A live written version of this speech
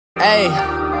Hey,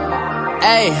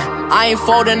 I ain't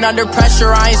folding under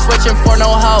pressure, I ain't switching for no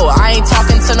hoe. I ain't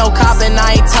talking to no cop and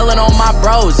I ain't telling on my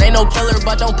bros. Ain't no killer,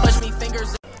 but don't push me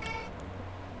fingers.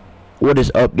 What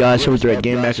is up, guys? So we're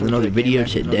getting back with another video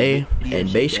today,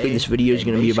 and basically this video is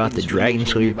going to be about the Dragon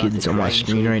Slayer kid that's on my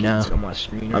screen right now.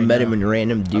 I met him in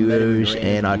random duos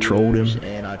and I trolled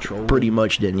him. Pretty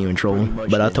much didn't even troll him,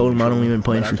 but I told him I'd only been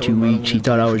playing for 2 weeks. He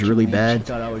thought I was really bad,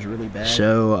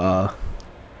 so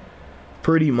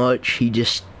pretty much he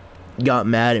just got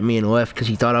mad at me and left because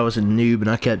he thought I was a noob and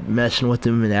I kept messing with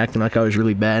him and acting like I was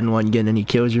really bad and wasn't getting any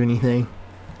kills or anything.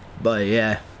 But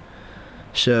yeah.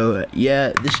 So,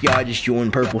 yeah, this guy just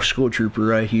joined Purple School Trooper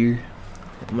right here.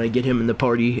 I'm going to get him in the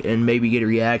party and maybe get a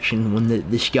reaction when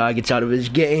this guy gets out of his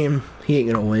game. He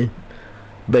ain't going to win.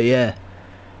 But, yeah,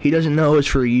 he doesn't know it's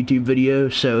for a YouTube video,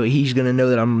 so he's going to know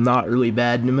that I'm not really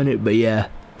bad in a minute. But, yeah,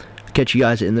 I'll catch you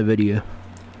guys in the video.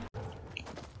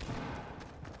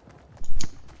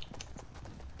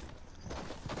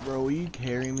 Bro, will you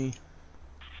carry me?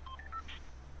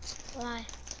 Why?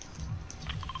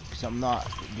 I'm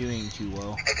not doing too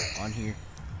well on here.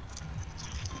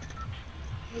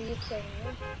 Will you kill me?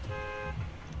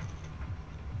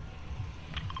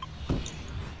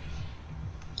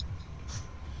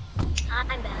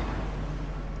 I'm bad.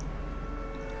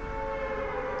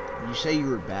 You say you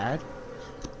were bad?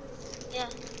 Yeah.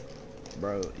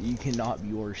 Bro, you cannot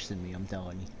be worse than me, I'm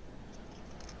telling you.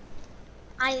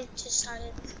 I just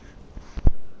started.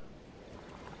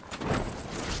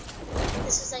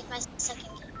 This is like my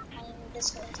second game. I'm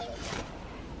just gonna take it.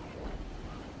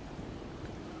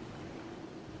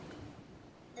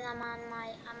 And I'm on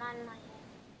my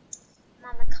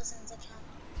cousin's account.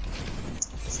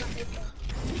 It's not me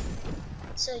playing.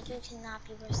 So you cannot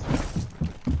be worse than me.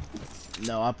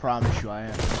 No, I promise you I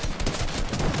am.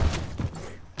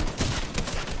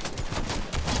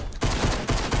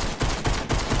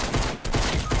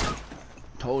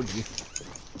 Told you.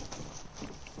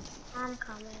 I'm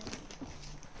coming.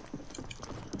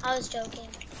 I was joking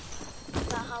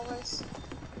about how worse.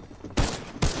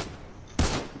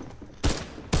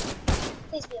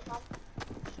 Please be a pump.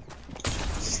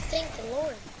 Just thank the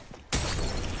Lord.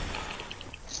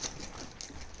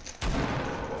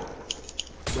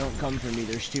 Don't come for me,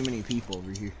 there's too many people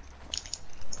over here.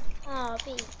 Oh,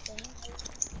 be thankful.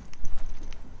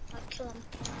 I'll kill him.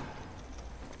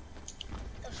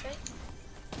 The frick?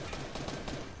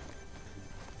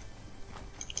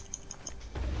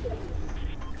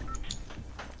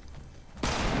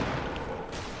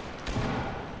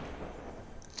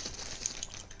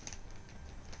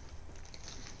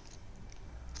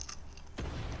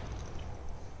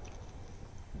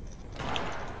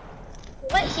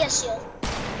 What? He has shield.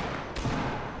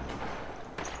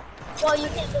 Well, you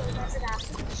can't build after that.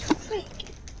 Freak.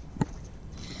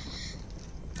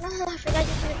 Oh, I forgot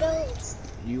you can build.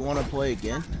 You want to play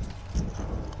again?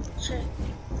 Sure.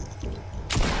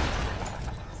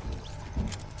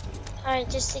 Alright,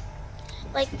 just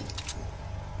like.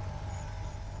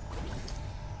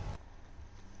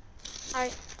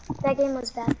 Alright, that game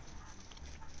was bad.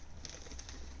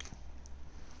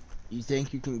 You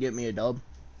think you can get me a dub?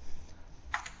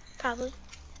 Probably.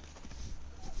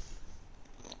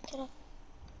 Get up.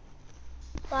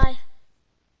 Bye.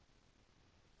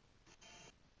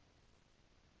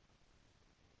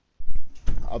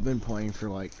 I've been playing for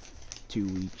like 2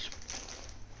 weeks.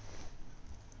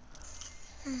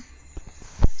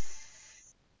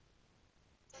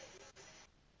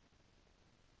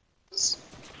 So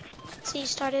you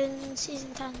started in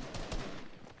season 10.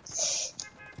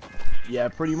 Yeah,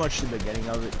 pretty much the beginning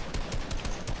of it.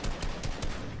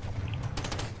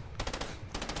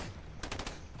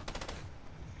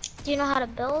 Do you know how to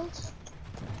build?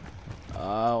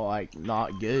 Like,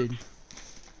 not good.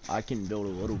 I can build a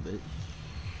little bit.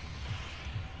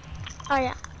 Oh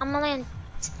yeah, I'm gonna land.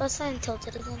 Let's land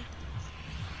tilted again.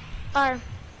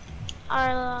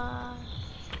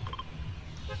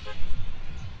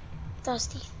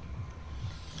 Dusty.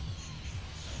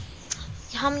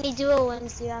 How many duo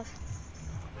wins do you have?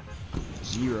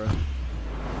 0.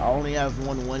 I only have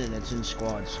 1 win and it's in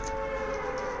squads.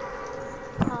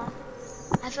 Oh,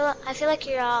 I feel like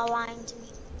you're lying to me.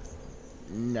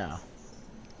 No.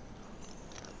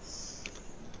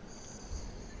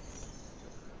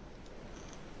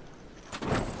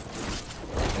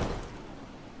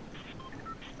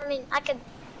 I mean, I could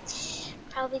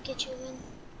probably get you in.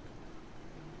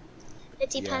 It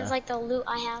depends, like the loot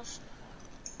I have.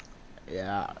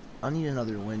 Yeah, I need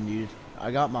another win, dude.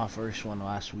 I got my first one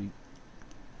last week.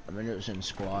 I mean, it was in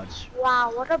squads.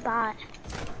 Wow, what a bot.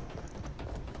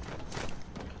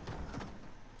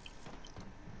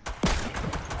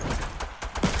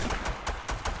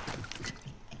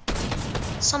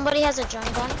 Somebody has a drum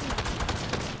gun.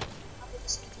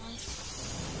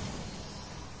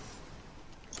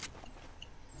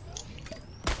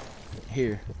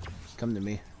 Here, come to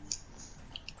me.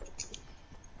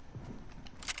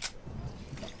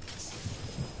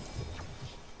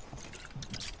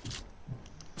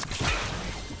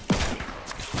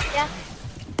 Yeah.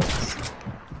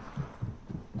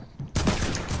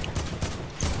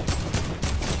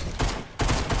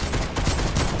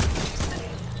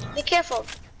 Be careful.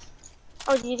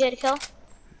 Oh, did you get a kill?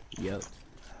 Yep.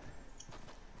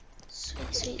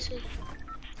 Sweet, sweet, sweet.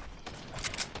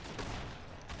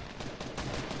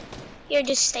 Here,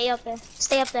 just stay up there.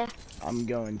 Stay up there. I'm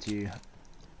going to.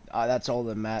 That's all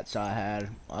the mats I had.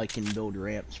 I can build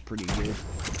ramps pretty good.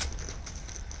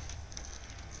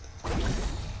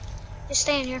 Just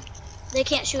stay in here. They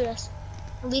can't shoot us.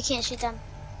 And we can't shoot them.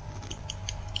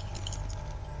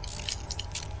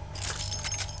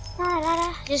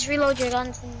 Just reload your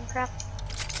guns and crap.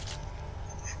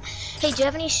 Hey, do you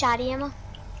have any shotty ammo?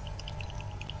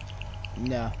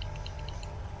 No.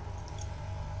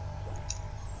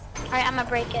 Alright, I'm gonna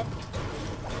break it.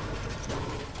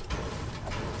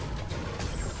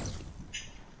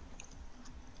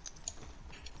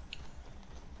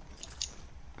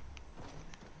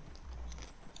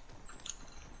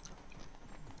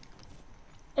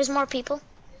 There's more people.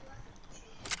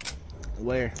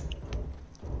 Where?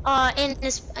 In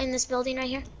this building right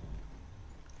here.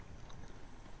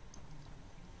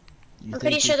 I'm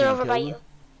pretty sure they're over by you.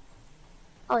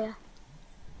 Oh yeah.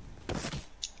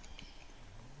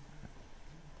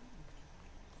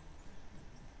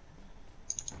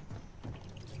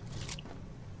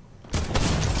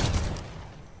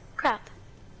 Crap.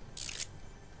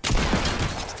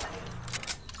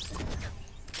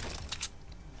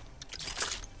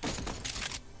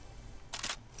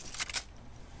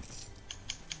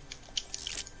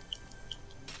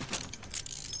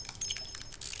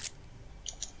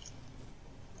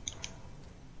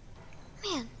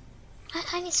 Man,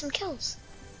 I need some kills.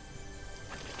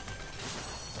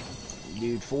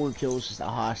 Dude, 4 kills is the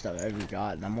highest I've ever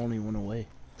gotten. I'm only 1 away.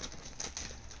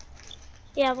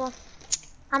 Yeah, well,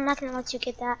 I'm not gonna let you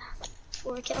get that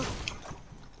 4 kill.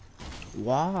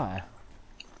 Why?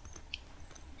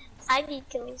 I need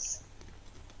kills.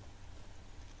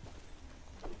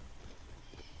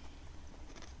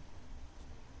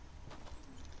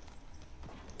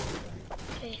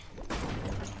 Okay.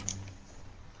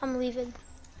 I'm leaving.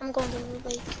 I'm going to the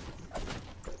lake.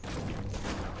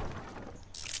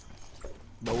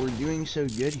 But we're doing so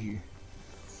good here.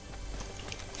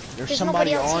 There's There's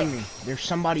somebody nobody else on here. me. There's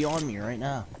somebody on me right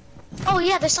now. Oh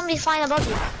yeah, there's somebody flying above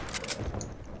you.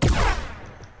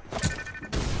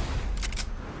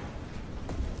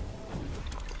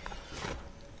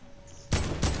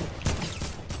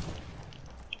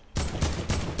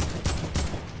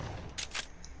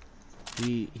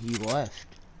 He left.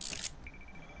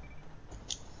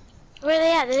 Where are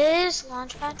they at? It is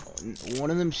launch pad.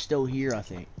 One of them's still here, I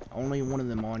think. Only one of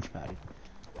them launch padded.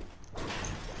 I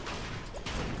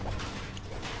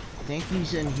think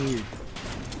he's in here.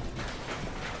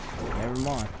 Never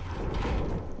mind.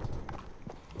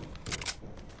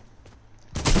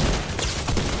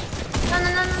 No, no,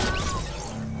 no, no,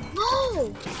 no.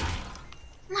 No!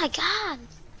 My God.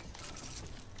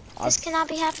 This cannot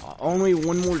be happening. Only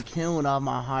 1 more kill and I have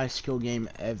my highest kill game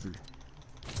ever.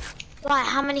 Why?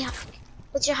 How many?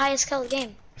 What's your highest kill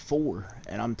game? 4,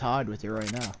 and I'm tied with it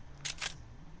right now.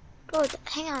 Bro,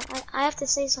 hang on. I have to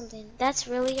say something. That's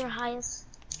really your highest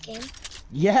game?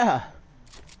 Yeah.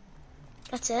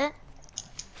 That's it?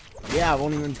 Yeah, I've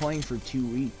only been playing for 2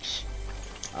 weeks.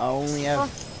 I only have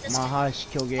my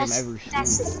highest kill game ever.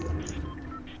 That's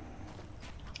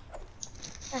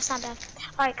not bad.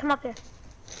 Alright, come up here.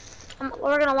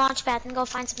 We're gonna launch pad and go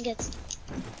find some kids.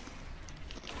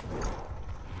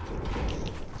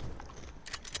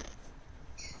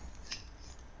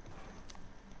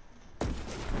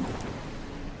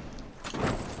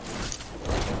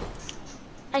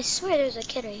 I swear there's a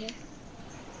kid right here.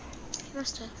 He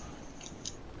must have.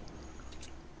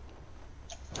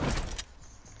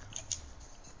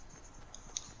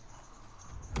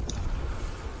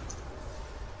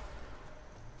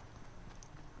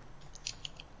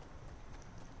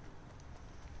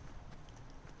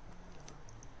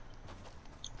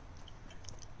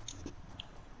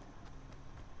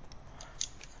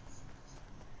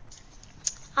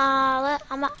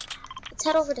 Let's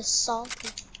head over to Salty.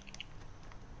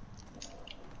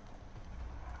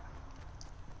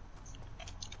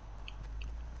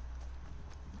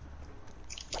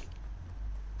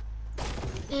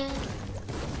 And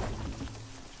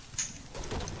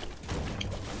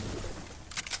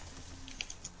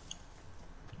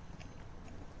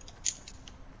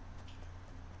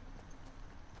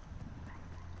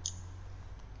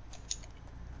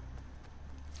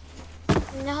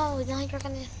now you're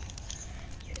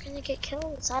gonna get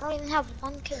killed. I don't even have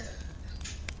one kill.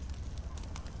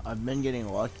 I've been getting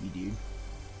lucky, dude.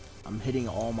 I'm hitting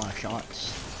all my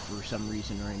shots for some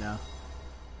reason right now.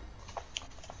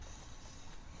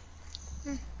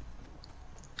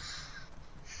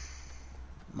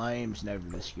 My aim's never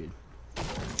this good.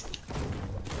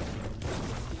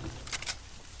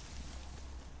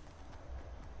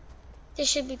 There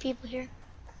should be people here.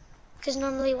 Because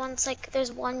normally once, like,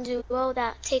 there's one duo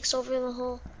that takes over the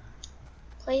whole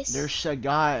place. There's a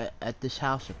guy at this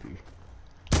house up here.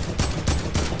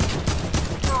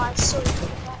 No, I swear to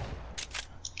God.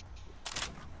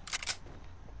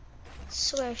 I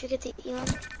swear, if you get the Elon.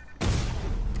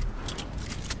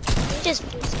 You just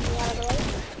boosted me out of the way.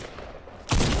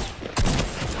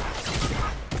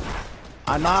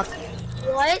 I knocked.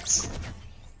 What?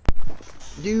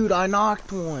 Dude, I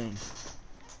knocked one.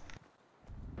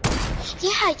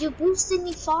 Yeah, you boosted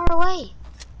me far away.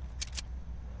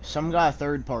 Some guy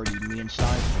third partied me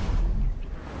inside.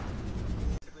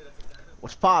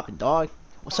 What's poppin', dog?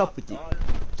 What's up with you?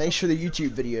 Thanks for the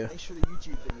YouTube video.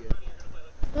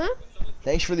 Huh?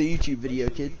 Thanks for the YouTube video,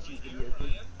 kid.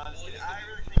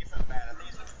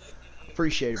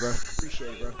 Appreciate it, bro.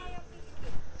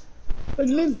 What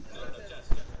do you mean?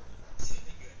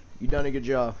 You done a good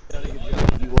job.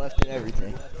 You left and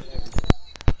everything.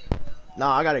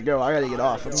 Nah, I gotta go. I gotta get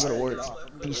off. I'm gonna work.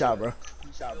 Peace out, bro.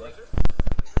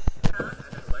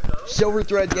 Silver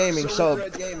Thread Gaming, sub.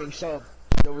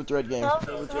 Silver Thread Game.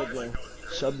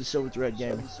 Sub to Silver Thread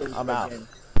Gaming. I'm out.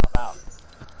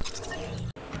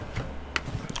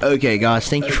 Okay, guys,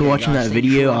 thank you for watching that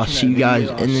video. I'll see you guys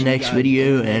in the next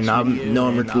video, and I know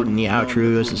I'm recording the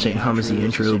outro at the same time as the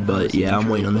intro, but yeah, I'm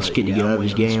waiting on this kid to get out of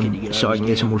his game so I can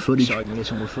get some more footage.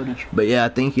 But yeah,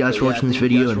 thank you guys for watching this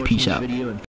video, and peace out.